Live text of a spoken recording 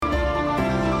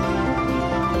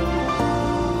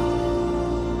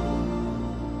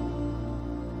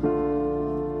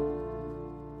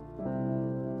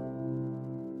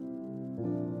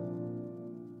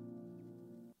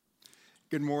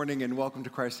Good morning and welcome to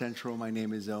Christ Central. My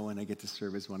name is Owen. I get to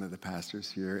serve as one of the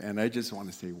pastors here. And I just want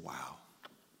to say, wow,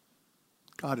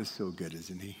 God is so good,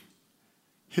 isn't he?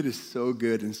 It is so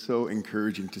good and so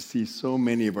encouraging to see so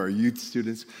many of our youth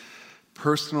students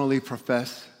personally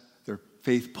profess their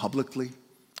faith publicly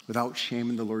without shame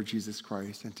in the Lord Jesus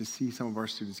Christ, and to see some of our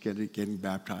students getting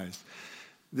baptized.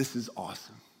 This is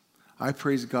awesome. I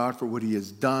praise God for what he has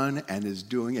done and is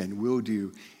doing and will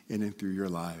do in and through your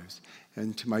lives.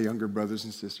 And to my younger brothers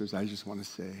and sisters, I just want to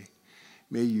say,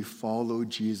 may you follow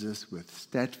Jesus with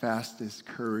steadfastness,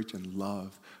 courage, and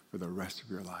love for the rest of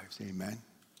your lives. Amen.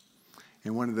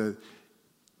 And one of the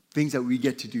things that we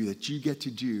get to do, that you get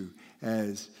to do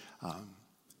as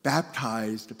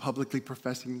baptized, publicly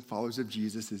professing followers of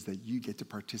Jesus, is that you get to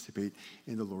participate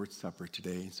in the Lord's Supper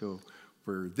today. And so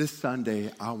for this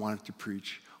Sunday, I wanted to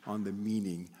preach on the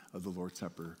meaning of the Lord's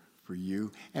Supper for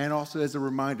you, and also as a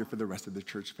reminder for the rest of the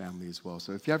church family as well.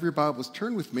 So if you have your Bibles,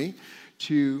 turn with me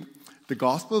to the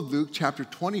Gospel of Luke, chapter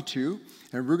 22,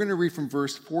 and we're going to read from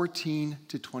verse 14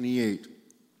 to 28.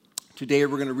 Today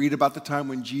we're going to read about the time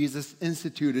when Jesus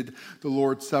instituted the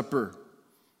Lord's Supper.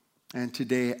 And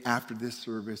today, after this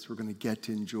service, we're going to get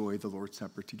to enjoy the Lord's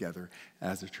Supper together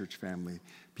as a church family.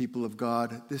 People of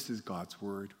God, this is God's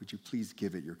word. Would you please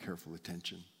give it your careful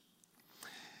attention?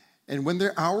 And when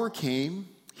their hour came,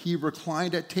 he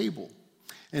reclined at table,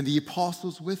 and the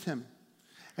apostles with him.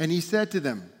 And he said to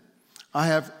them, I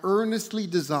have earnestly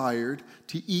desired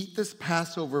to eat this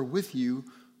Passover with you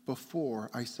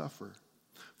before I suffer.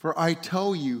 For I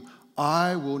tell you,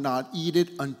 I will not eat it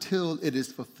until it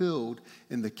is fulfilled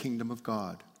in the kingdom of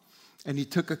God. And he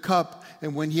took a cup,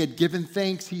 and when he had given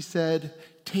thanks, he said,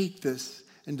 take this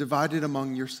and divide it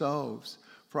among yourselves.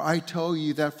 For I tell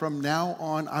you that from now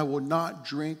on I will not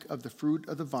drink of the fruit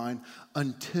of the vine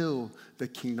until the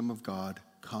kingdom of God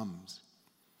comes.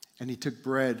 And he took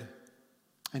bread,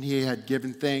 and he had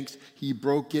given thanks. He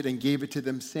broke it and gave it to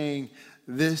them, saying,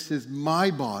 this is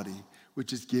my body,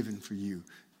 which is given for you.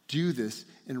 Do this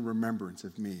in remembrance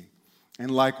of me.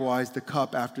 And likewise the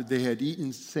cup after they had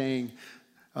eaten, saying,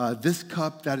 this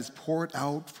cup that is poured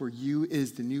out for you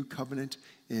is the new covenant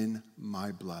in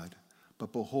my blood.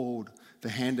 But behold, the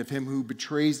hand of him who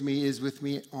betrays me is with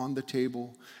me on the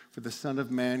table. For the Son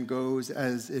of Man goes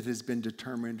as it has been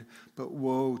determined, but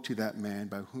woe to that man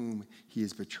by whom he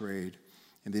is betrayed.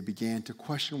 And they began to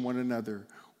question one another,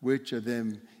 which of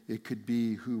them it could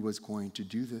be who was going to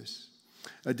do this.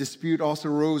 A dispute also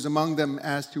arose among them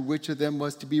as to which of them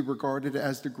was to be regarded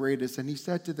as the greatest. And he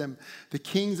said to them, the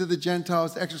kings of the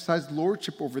Gentiles exercise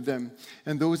lordship over them,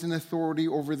 and those in authority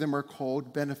over them are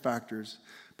called benefactors.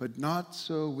 But not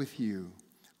so with you.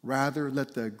 Rather,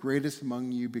 let the greatest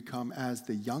among you become as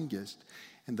the youngest,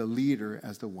 and the leader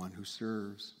as the one who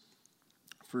serves.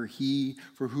 For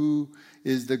who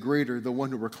is the greater, the one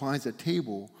who reclines at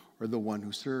table or the one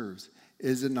who serves?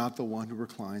 Is it not the one who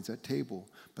reclines at table?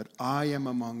 But I am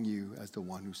among you as the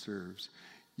one who serves.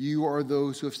 You are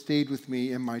those who have stayed with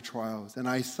me in my trials, and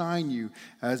I assign you,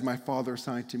 as my Father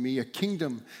assigned to me, a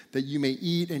kingdom that you may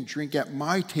eat and drink at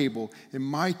my table in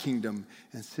my kingdom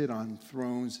and sit on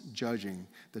thrones judging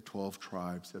the 12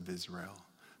 tribes of Israel.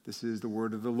 This is the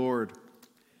word of the Lord.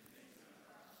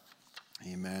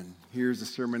 Amen. Here's the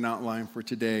sermon outline for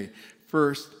today.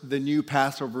 First, the new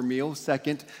Passover meal.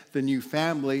 Second, the new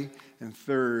family. And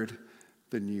third,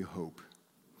 the new hope.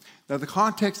 Now, the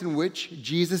context in which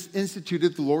Jesus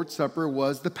instituted the Lord's Supper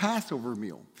was the Passover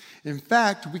meal. In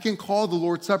fact, we can call the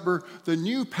Lord's Supper the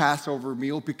new Passover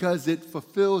meal because it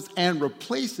fulfills and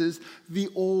replaces the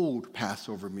old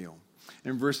Passover meal.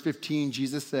 In verse 15,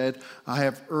 Jesus said, I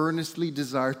have earnestly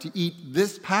desired to eat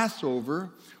this Passover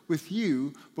with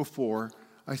you before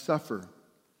I suffer.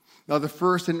 Now, the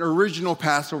first and original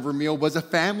Passover meal was a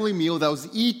family meal that was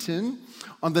eaten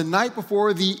on the night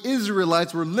before the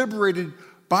Israelites were liberated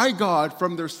by God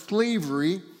from their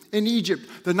slavery in Egypt,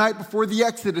 the night before the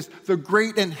Exodus, the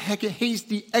great and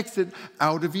hasty exit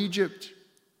out of Egypt.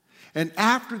 And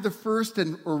after the first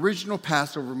and original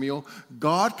Passover meal,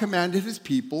 God commanded his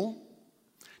people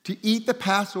to eat the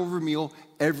Passover meal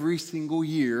every single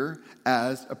year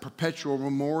as a perpetual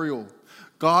memorial.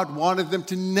 God wanted them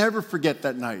to never forget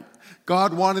that night.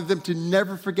 God wanted them to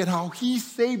never forget how he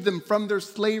saved them from their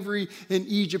slavery in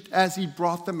Egypt as he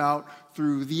brought them out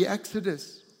through the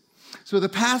Exodus. So the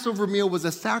Passover meal was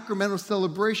a sacramental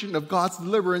celebration of God's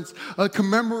deliverance, a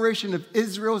commemoration of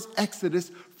Israel's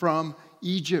exodus from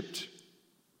Egypt.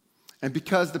 And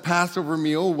because the Passover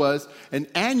meal was an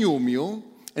annual meal,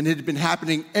 and it had been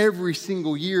happening every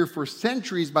single year for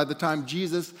centuries by the time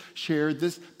Jesus shared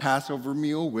this Passover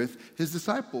meal with his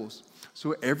disciples.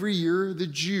 So every year, the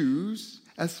Jews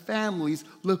as families,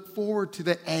 looked forward to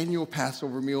the annual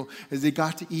Passover meal as they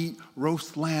got to eat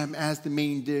roast lamb as the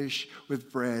main dish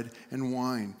with bread and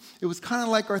wine. It was kind of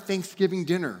like our Thanksgiving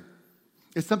dinner.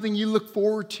 It's something you look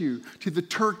forward to the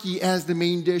turkey as the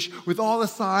main dish with all the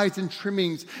sides and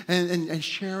trimmings and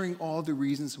sharing all the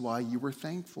reasons why you were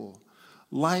thankful.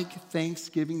 Like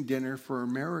Thanksgiving dinner for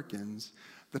Americans,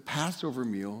 the Passover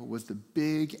meal was the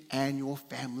big annual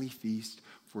family feast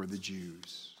for the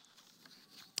Jews.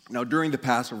 Now, during the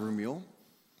Passover meal,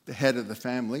 the head of the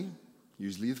family,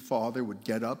 usually the father, would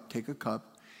get up, take a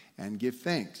cup, and give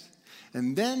thanks.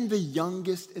 And then the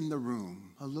youngest in the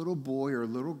room, a little boy or a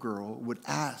little girl, would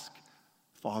ask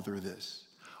Father this: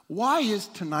 why is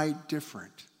tonight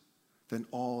different than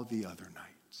all the other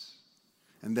nights?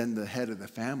 And then the head of the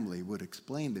family would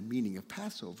explain the meaning of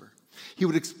Passover. He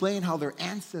would explain how their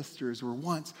ancestors were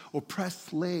once oppressed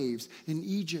slaves in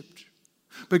Egypt.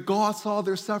 But God saw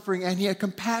their suffering and he had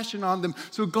compassion on them.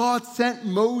 So God sent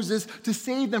Moses to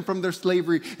save them from their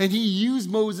slavery. And he used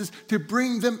Moses to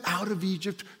bring them out of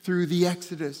Egypt through the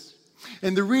Exodus.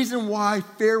 And the reason why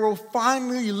Pharaoh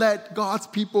finally let God's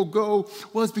people go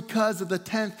was because of the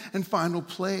 10th and final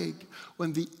plague,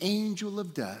 when the angel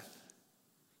of death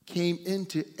came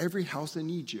into every house in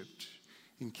Egypt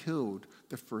and killed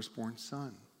the firstborn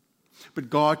son. But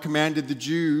God commanded the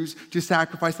Jews to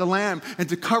sacrifice a lamb and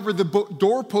to cover the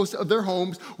doorposts of their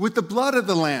homes with the blood of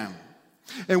the lamb.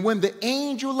 And when the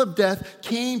angel of death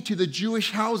came to the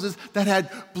Jewish houses that had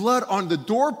blood on the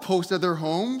doorposts of their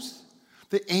homes,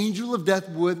 the angel of death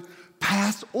would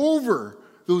pass over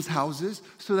those houses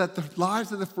so that the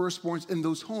lives of the firstborns in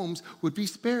those homes would be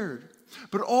spared.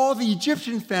 But all the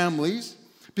Egyptian families,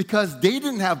 because they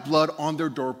didn't have blood on their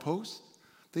doorposts,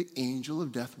 the angel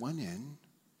of death went in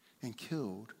and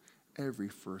killed every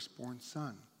firstborn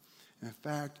son. In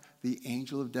fact, the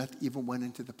angel of death even went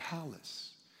into the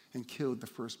palace and killed the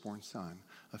firstborn son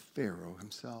of Pharaoh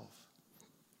himself.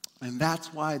 And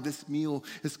that's why this meal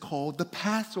is called the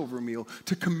Passover meal,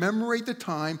 to commemorate the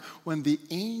time when the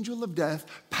angel of death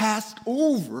passed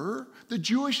over the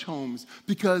Jewish homes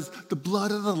because the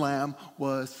blood of the lamb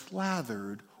was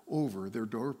slathered over their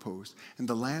doorposts. And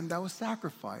the lamb that was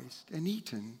sacrificed and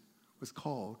eaten was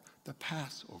called the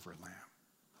Passover lamb.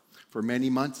 For many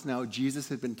months now, Jesus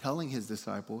had been telling his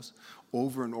disciples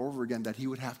over and over again that he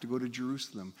would have to go to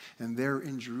Jerusalem. And there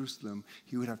in Jerusalem,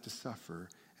 he would have to suffer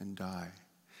and die.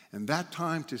 And that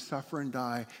time to suffer and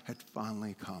die had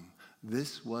finally come.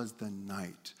 This was the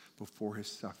night before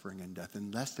his suffering and death.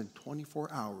 In less than 24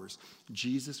 hours,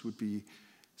 Jesus would be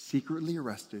secretly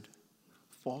arrested,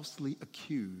 falsely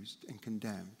accused and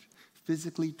condemned,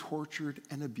 physically tortured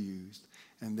and abused,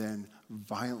 and then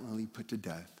violently put to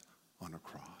death on a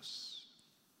cross.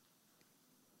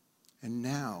 And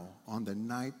now, on the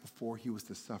night before he was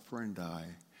to suffer and die,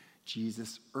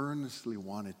 Jesus earnestly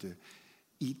wanted to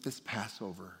eat this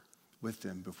Passover with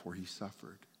them before he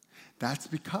suffered. That's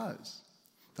because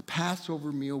the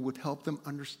Passover meal would help them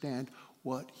understand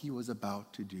what he was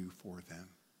about to do for them,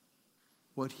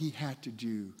 what he had to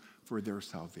do for their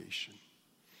salvation.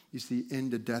 You see, in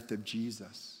the death of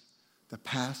Jesus, the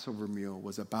Passover meal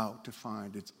was about to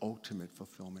find its ultimate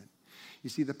fulfillment. You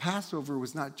see, the Passover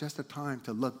was not just a time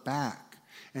to look back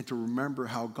and to remember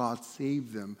how God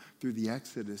saved them through the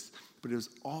Exodus, but it was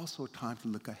also a time to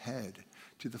look ahead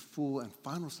to the full and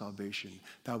final salvation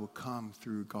that would come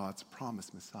through God's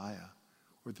promised Messiah,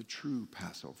 or the true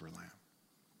Passover lamb.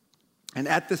 And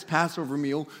at this Passover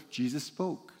meal, Jesus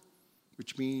spoke,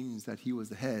 which means that he was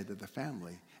the head of the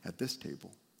family at this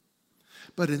table.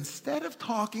 But instead of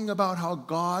talking about how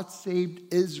God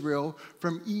saved Israel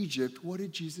from Egypt, what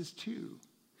did Jesus do?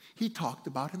 He talked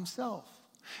about himself,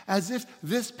 as if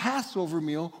this Passover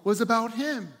meal was about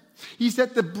him. He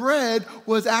said the bread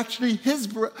was actually his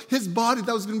body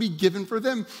that was going to be given for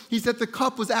them. He said the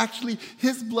cup was actually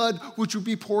his blood, which would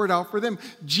be poured out for them.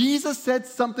 Jesus said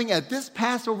something at this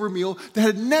Passover meal that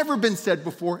had never been said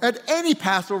before at any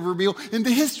Passover meal in the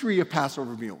history of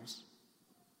Passover meals.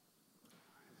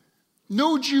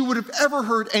 No Jew would have ever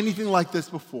heard anything like this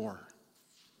before.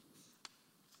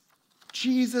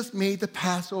 Jesus made the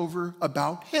Passover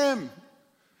about him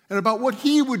and about what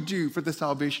he would do for the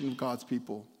salvation of God's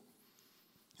people.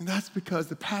 And that's because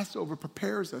the Passover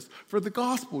prepares us for the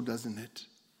gospel, doesn't it?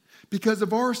 Because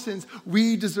of our sins,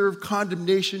 we deserve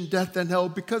condemnation, death, and hell.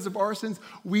 Because of our sins,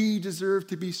 we deserve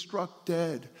to be struck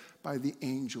dead by the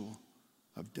angel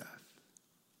of death.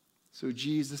 So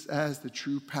Jesus, as the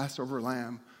true Passover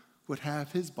lamb, would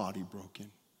have his body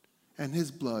broken and his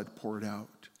blood poured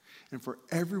out. And for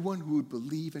everyone who would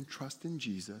believe and trust in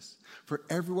Jesus, for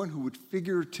everyone who would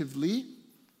figuratively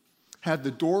have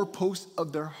the doorposts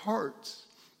of their hearts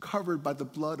covered by the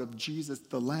blood of Jesus,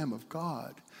 the Lamb of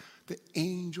God, the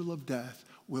angel of death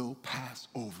will pass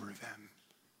over them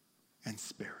and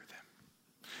spare them.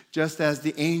 Just as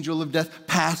the angel of death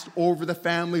passed over the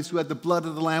families who had the blood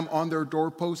of the Lamb on their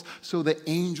doorposts, so the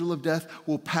angel of death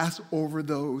will pass over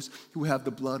those who have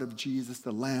the blood of Jesus,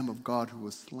 the Lamb of God, who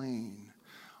was slain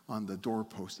on the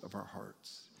doorposts of our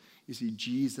hearts. You see,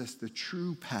 Jesus, the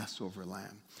true Passover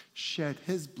Lamb, shed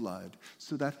his blood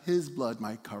so that his blood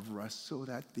might cover us, so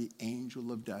that the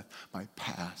angel of death might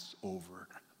pass over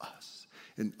us.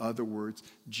 In other words,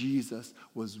 Jesus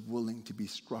was willing to be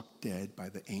struck dead by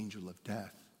the angel of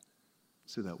death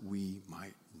so that we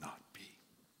might not be.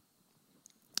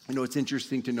 You know, it's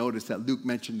interesting to notice that Luke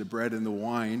mentioned the bread and the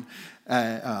wine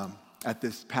at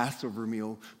this Passover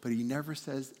meal, but he never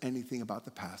says anything about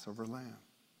the Passover lamb.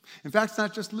 In fact, it's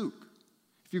not just Luke.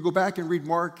 If you go back and read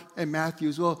Mark and Matthew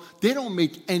as well, they don't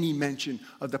make any mention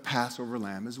of the Passover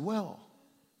lamb as well.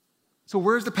 So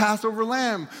where's the Passover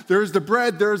lamb? There's the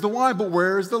bread, there's the wine, but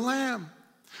where's the lamb?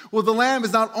 Well, the lamb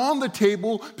is not on the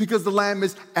table because the lamb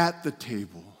is at the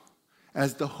table.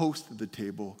 As the host of the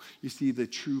table, you see, the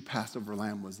true Passover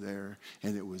lamb was there,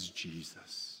 and it was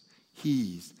Jesus.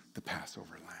 He's the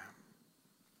Passover lamb.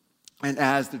 And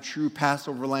as the true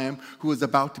Passover lamb who was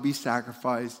about to be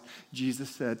sacrificed, Jesus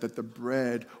said that the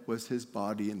bread was his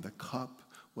body and the cup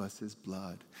was his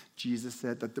blood. Jesus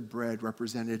said that the bread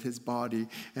represented his body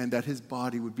and that his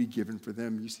body would be given for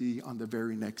them. You see, on the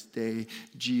very next day,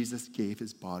 Jesus gave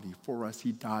his body for us.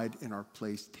 He died in our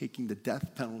place, taking the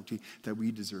death penalty that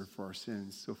we deserve for our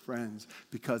sins. So friends,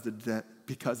 because of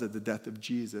the death of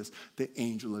Jesus, the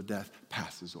angel of death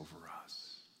passes over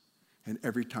us. And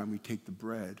every time we take the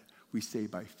bread, we say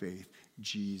by faith,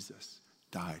 Jesus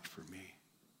died for me.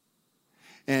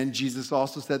 And Jesus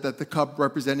also said that the cup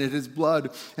represented his blood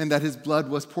and that his blood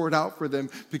was poured out for them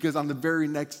because on the very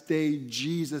next day,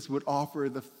 Jesus would offer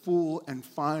the full and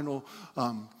final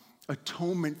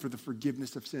atonement for the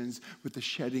forgiveness of sins with the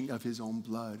shedding of his own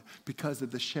blood. Because of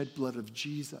the shed blood of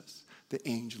Jesus, the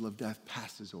angel of death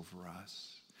passes over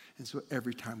us. And so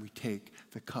every time we take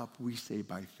the cup, we say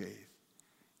by faith,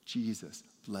 Jesus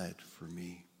bled for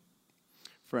me.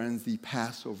 Friends, the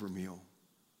Passover meal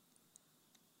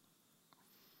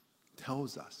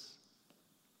tells us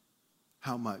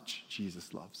how much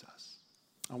Jesus loves us.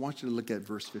 I want you to look at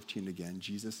verse 15 again.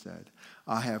 Jesus said,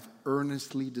 I have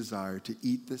earnestly desired to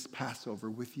eat this Passover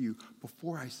with you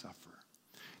before I suffer.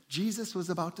 Jesus was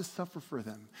about to suffer for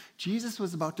them. Jesus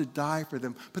was about to die for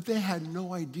them, but they had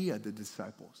no idea, the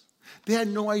disciples. They had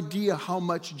no idea how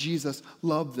much Jesus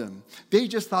loved them. They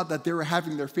just thought that they were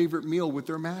having their favorite meal with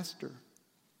their master.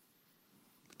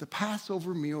 The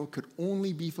Passover meal could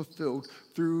only be fulfilled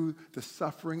through the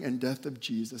suffering and death of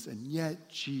Jesus, and yet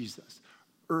Jesus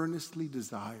earnestly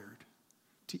desired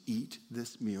to eat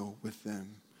this meal with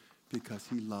them because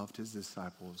he loved his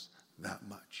disciples that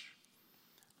much.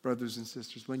 Brothers and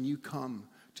sisters, when you come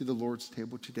to the Lord's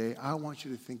table today, I want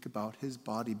you to think about his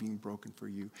body being broken for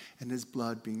you and his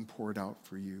blood being poured out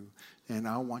for you, and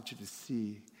I want you to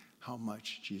see how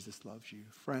much Jesus loves you.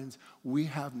 Friends, we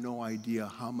have no idea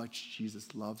how much Jesus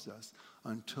loves us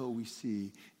until we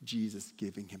see Jesus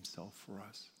giving himself for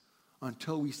us,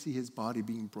 until we see his body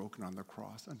being broken on the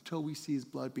cross, until we see his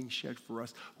blood being shed for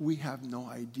us. We have no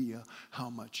idea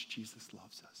how much Jesus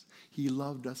loves us. He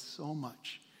loved us so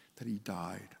much that he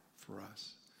died for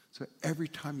us. So every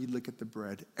time you look at the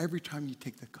bread, every time you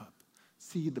take the cup,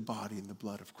 see the body and the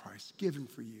blood of Christ given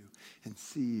for you and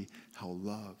see how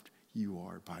loved you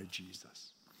are by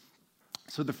Jesus.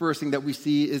 So the first thing that we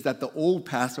see is that the old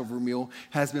Passover meal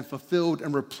has been fulfilled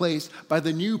and replaced by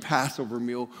the new Passover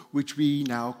meal, which we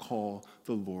now call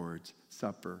the Lord's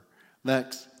Supper.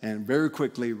 Next, and very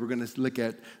quickly, we're going to look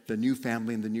at the new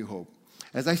family and the new hope.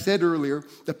 As I said earlier,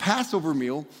 the Passover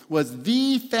meal was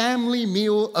the family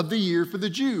meal of the year for the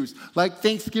Jews, like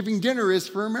Thanksgiving dinner is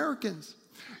for Americans.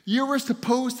 You were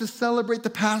supposed to celebrate the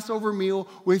Passover meal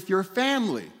with your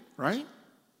family, right?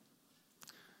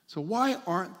 So why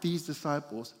aren't these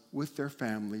disciples with their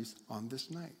families on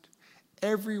this night?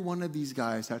 Every one of these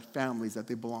guys had families that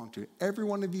they belonged to. Every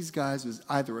one of these guys was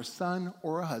either a son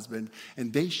or a husband,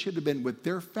 and they should have been with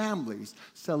their families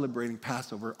celebrating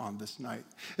Passover on this night.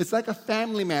 It's like a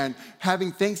family man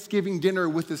having Thanksgiving dinner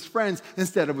with his friends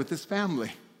instead of with his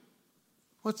family.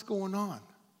 What's going on?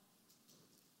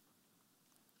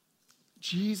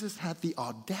 Jesus had the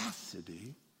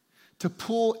audacity to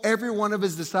pull every one of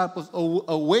his disciples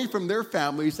away from their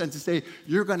families and to say,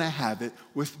 you're going to have it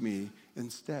with me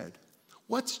instead.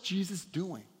 What's Jesus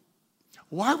doing?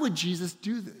 Why would Jesus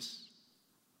do this?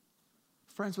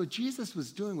 Friends, what Jesus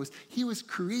was doing was he was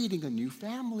creating a new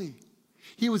family.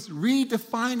 He was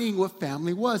redefining what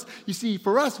family was. You see,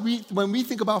 for us, when we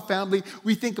think about family,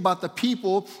 we think about the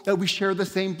people that we share the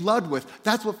same blood with.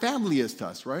 That's what family is to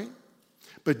us, right?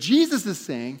 But Jesus is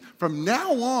saying, from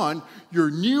now on, your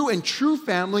new and true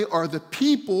family are the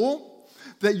people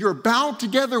that you're bound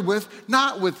together with,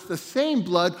 not with the same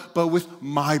blood, but with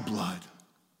my blood.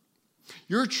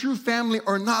 Your true family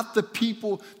are not the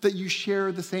people that you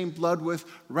share the same blood with.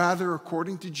 Rather,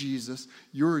 according to Jesus,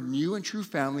 your new and true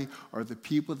family are the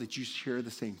people that you share the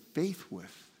same faith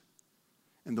with,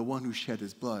 and the one who shed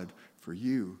his blood for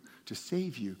you to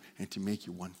save you and to make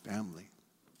you one family.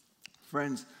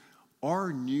 Friends,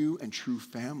 our new and true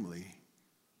family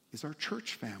is our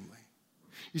church family.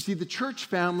 You see, the church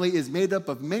family is made up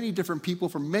of many different people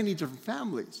from many different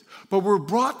families, but we're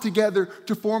brought together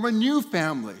to form a new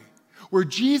family where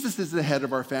Jesus is the head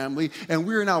of our family, and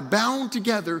we are now bound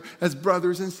together as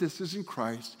brothers and sisters in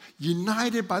Christ,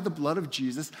 united by the blood of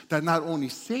Jesus that not only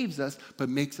saves us, but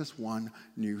makes us one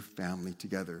new family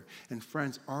together. And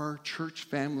friends, our church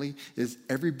family is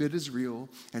every bit as real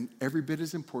and every bit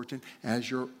as important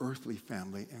as your earthly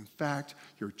family. In fact,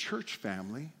 your church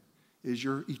family is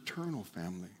your eternal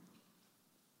family.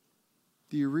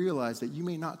 Do you realize that you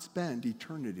may not spend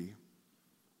eternity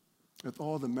with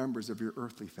all the members of your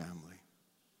earthly family,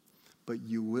 but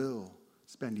you will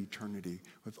spend eternity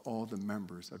with all the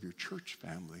members of your church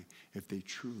family if they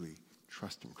truly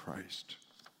trust in Christ?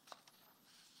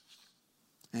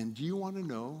 And do you want to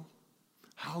know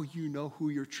how you know who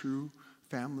your true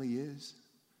family is?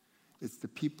 It's the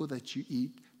people that you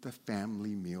eat the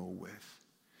family meal with.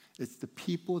 It's the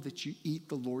people that you eat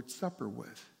the Lord's Supper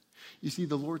with. You see,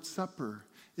 the Lord's Supper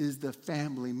is the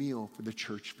family meal for the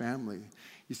church family.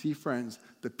 You see, friends,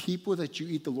 the people that you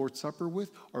eat the Lord's Supper with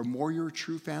are more your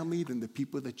true family than the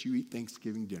people that you eat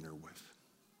Thanksgiving dinner with.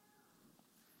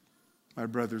 My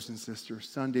brothers and sisters,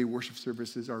 Sunday worship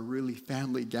services are really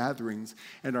family gatherings,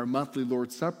 and our monthly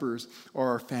Lord's Suppers are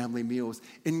our family meals.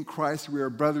 In Christ, we are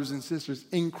brothers and sisters.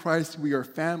 In Christ, we are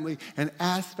family, and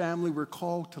as family, we're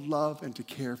called to love and to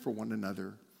care for one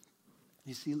another.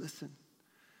 You see, listen,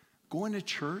 going to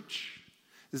church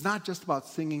is not just about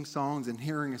singing songs and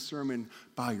hearing a sermon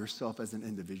by yourself as an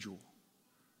individual.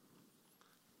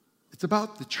 It's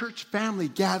about the church family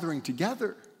gathering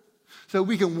together so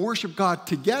we can worship God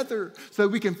together, so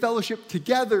we can fellowship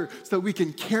together, so we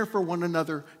can care for one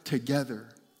another together.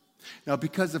 Now,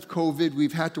 because of COVID,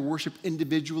 we've had to worship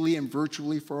individually and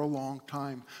virtually for a long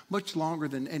time, much longer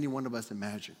than any one of us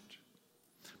imagined.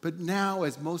 But now,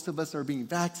 as most of us are being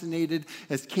vaccinated,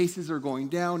 as cases are going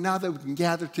down, now that we can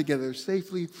gather together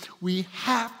safely, we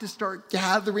have to start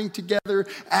gathering together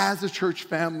as a church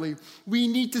family. We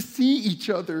need to see each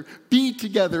other, be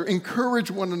together, encourage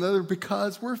one another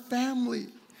because we're family.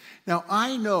 Now,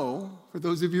 I know, for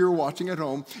those of you who are watching at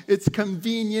home, it's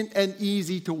convenient and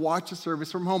easy to watch a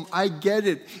service from home. I get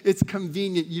it. It's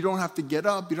convenient. You don't have to get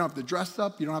up. You don't have to dress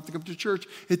up. You don't have to come to church.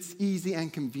 It's easy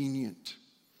and convenient.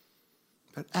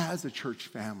 But as a church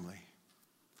family,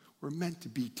 we're meant to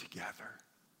be together,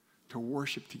 to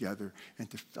worship together,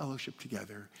 and to fellowship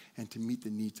together, and to meet the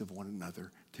needs of one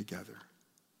another together.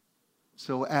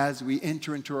 So as we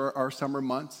enter into our summer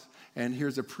months, and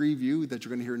here's a preview that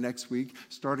you're going to hear next week,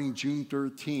 starting June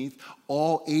 13th,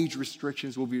 all age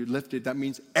restrictions will be lifted. That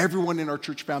means everyone in our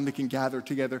church family can gather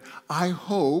together. I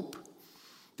hope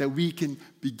that we can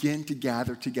begin to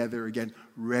gather together again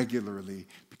regularly,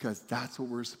 because that's what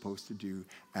we're supposed to do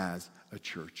as a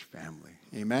church family.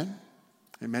 Amen?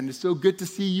 Amen. It's so good to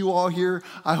see you all here.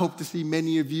 I hope to see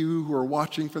many of you who are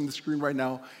watching from the screen right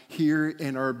now here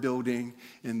in our building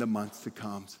in the months to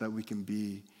come, so that we can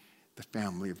be the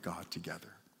family of God together.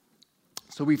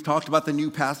 So we've talked about the new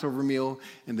Passover meal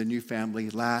and the new family.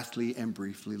 Lastly and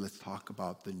briefly, let's talk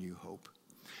about the new hope.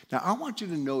 Now, I want you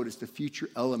to notice the future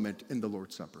element in the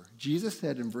Lord's Supper. Jesus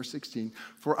said in verse 16,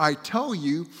 "For I tell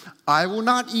you, I will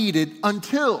not eat it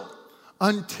until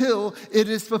it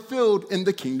is fulfilled in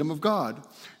the kingdom of God."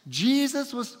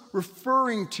 Jesus was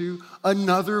referring to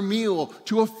another meal,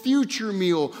 to a future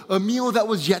meal, a meal that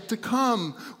was yet to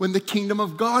come when the kingdom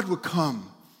of God would come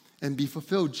and be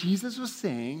fulfilled. Jesus was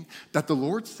saying that the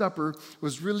Lord's Supper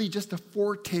was really just a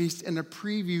foretaste and a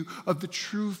preview of the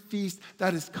true feast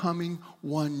that is coming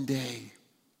one day.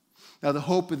 Now, the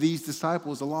hope of these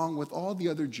disciples, along with all the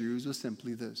other Jews, was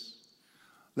simply this: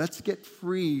 let's get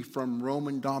free from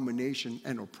Roman domination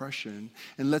and oppression,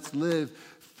 and let's live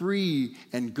free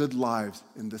and good lives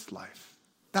in this life.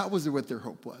 That was what their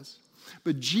hope was.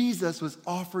 But Jesus was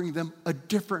offering them a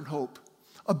different hope,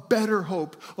 a better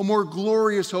hope, a more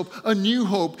glorious hope, a new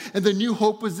hope. And the new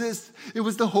hope was this: it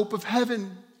was the hope of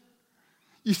heaven.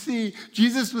 You see,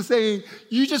 Jesus was saying,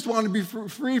 you just want to be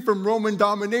free from Roman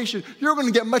domination. You're going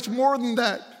to get much more than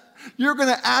that. You're going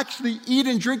to actually eat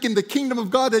and drink in the kingdom of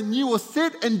God, and you will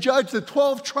sit and judge the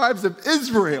 12 tribes of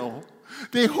Israel.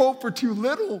 They hope for too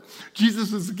little.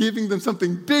 Jesus was giving them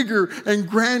something bigger and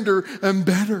grander and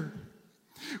better.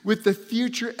 With the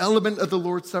future element of the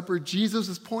Lord's Supper, Jesus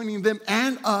is pointing them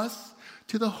and us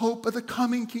to the hope of the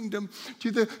coming kingdom,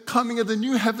 to the coming of the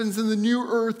new heavens and the new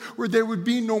earth, where there would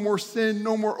be no more sin,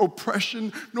 no more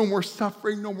oppression, no more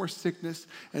suffering, no more sickness,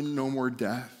 and no more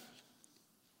death.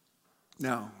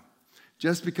 Now,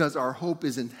 just because our hope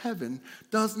is in heaven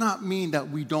does not mean that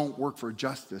we don't work for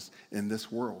justice in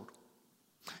this world.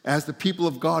 As the people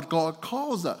of God, God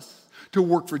calls us to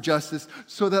work for justice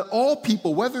so that all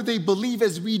people, whether they believe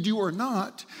as we do or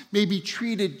not, may be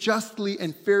treated justly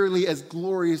and fairly as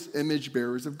glorious image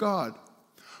bearers of God.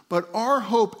 But our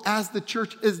hope as the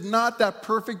church is not that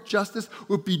perfect justice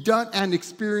would be done and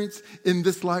experienced in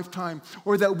this lifetime,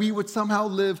 or that we would somehow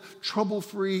live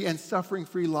trouble-free and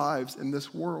suffering-free lives in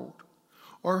this world.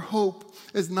 Our hope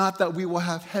is not that we will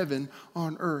have heaven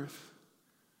on earth.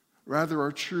 Rather,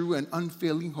 our true and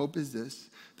unfailing hope is this,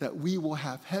 that we will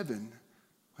have heaven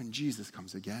when Jesus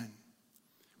comes again,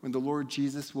 when the Lord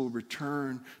Jesus will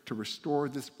return to restore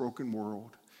this broken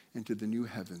world into the new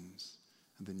heavens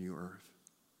and the new earth.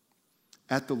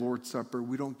 At the Lord's Supper,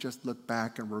 we don't just look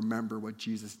back and remember what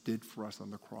Jesus did for us on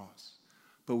the cross,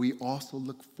 but we also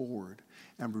look forward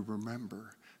and we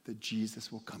remember that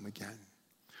Jesus will come again.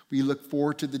 We look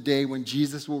forward to the day when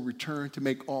Jesus will return to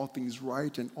make all things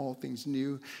right and all things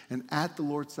new. And at the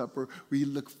Lord's Supper, we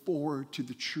look forward to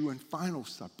the true and final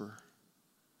supper,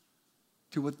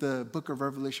 to what the book of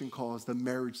Revelation calls the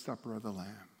marriage supper of the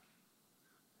Lamb.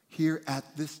 Here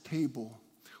at this table,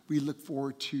 we look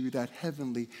forward to that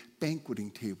heavenly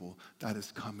banqueting table that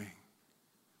is coming,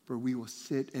 where we will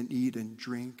sit and eat and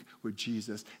drink with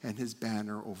Jesus, and his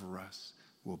banner over us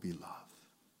will be love.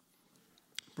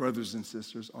 Brothers and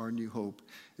sisters, our new hope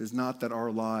is not that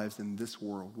our lives in this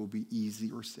world will be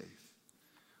easy or safe.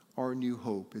 Our new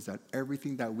hope is that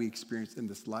everything that we experience in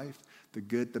this life, the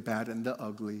good, the bad, and the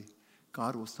ugly,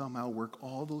 God will somehow work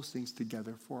all those things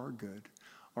together for our good.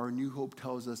 Our new hope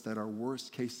tells us that our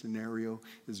worst case scenario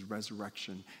is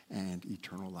resurrection and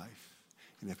eternal life.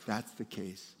 And if that's the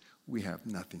case, we have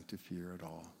nothing to fear at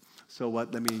all. So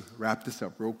let me wrap this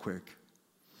up real quick.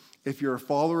 If you're a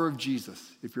follower of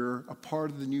Jesus, if you're a part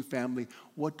of the new family,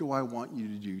 what do I want you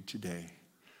to do today?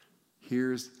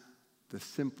 Here's the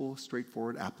simple,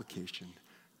 straightforward application.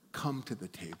 Come to the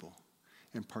table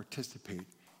and participate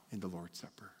in the Lord's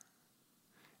Supper.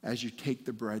 As you take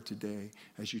the bread today,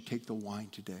 as you take the wine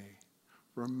today,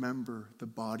 remember the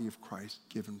body of Christ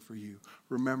given for you.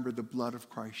 Remember the blood of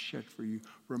Christ shed for you.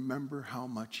 Remember how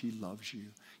much he loves you.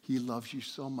 He loves you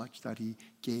so much that he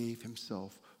gave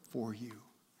himself for you.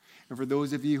 And for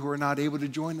those of you who are not able to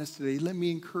join us today, let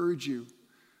me encourage you.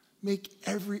 Make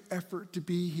every effort to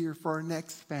be here for our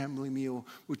next family meal,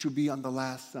 which will be on the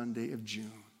last Sunday of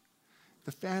June.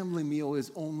 The family meal is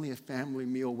only a family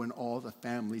meal when all the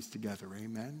family's together,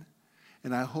 amen?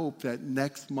 And I hope that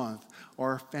next month,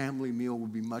 our family meal will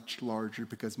be much larger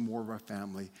because more of our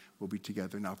family will be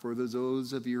together. Now, for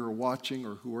those of you who are watching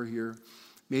or who are here,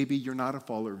 maybe you're not a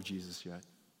follower of Jesus yet.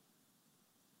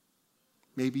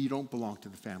 Maybe you don't belong to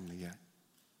the family yet.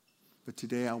 But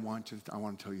today I want to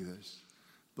tell you this.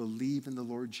 Believe in the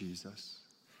Lord Jesus,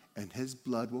 and his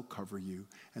blood will cover you,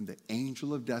 and the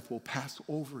angel of death will pass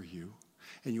over you,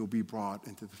 and you'll be brought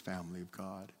into the family of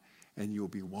God, and you'll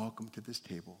be welcomed to this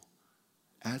table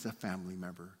as a family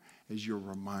member, as you're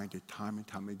reminded time and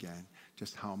time again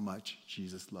just how much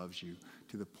Jesus loves you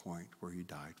to the point where he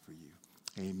died for you.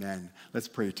 Amen. Let's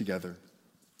pray together.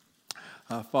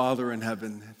 Father in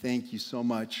heaven, thank you so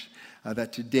much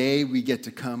that today we get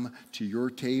to come to your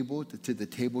table, to the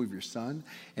table of your Son.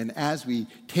 And as we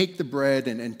take the bread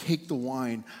and take the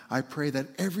wine, I pray that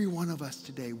every one of us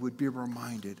today would be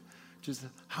reminded just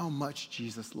how much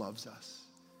Jesus loves us,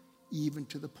 even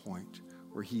to the point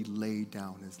where he laid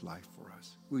down his life for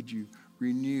us. Would you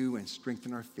renew and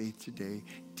strengthen our faith today,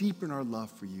 deepen our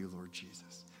love for you, Lord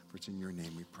Jesus. For it's in your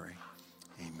name we pray.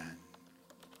 Amen.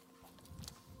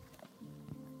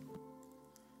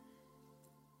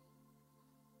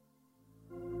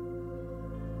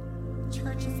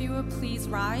 Church, if you would please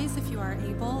rise if you are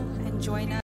able and join us.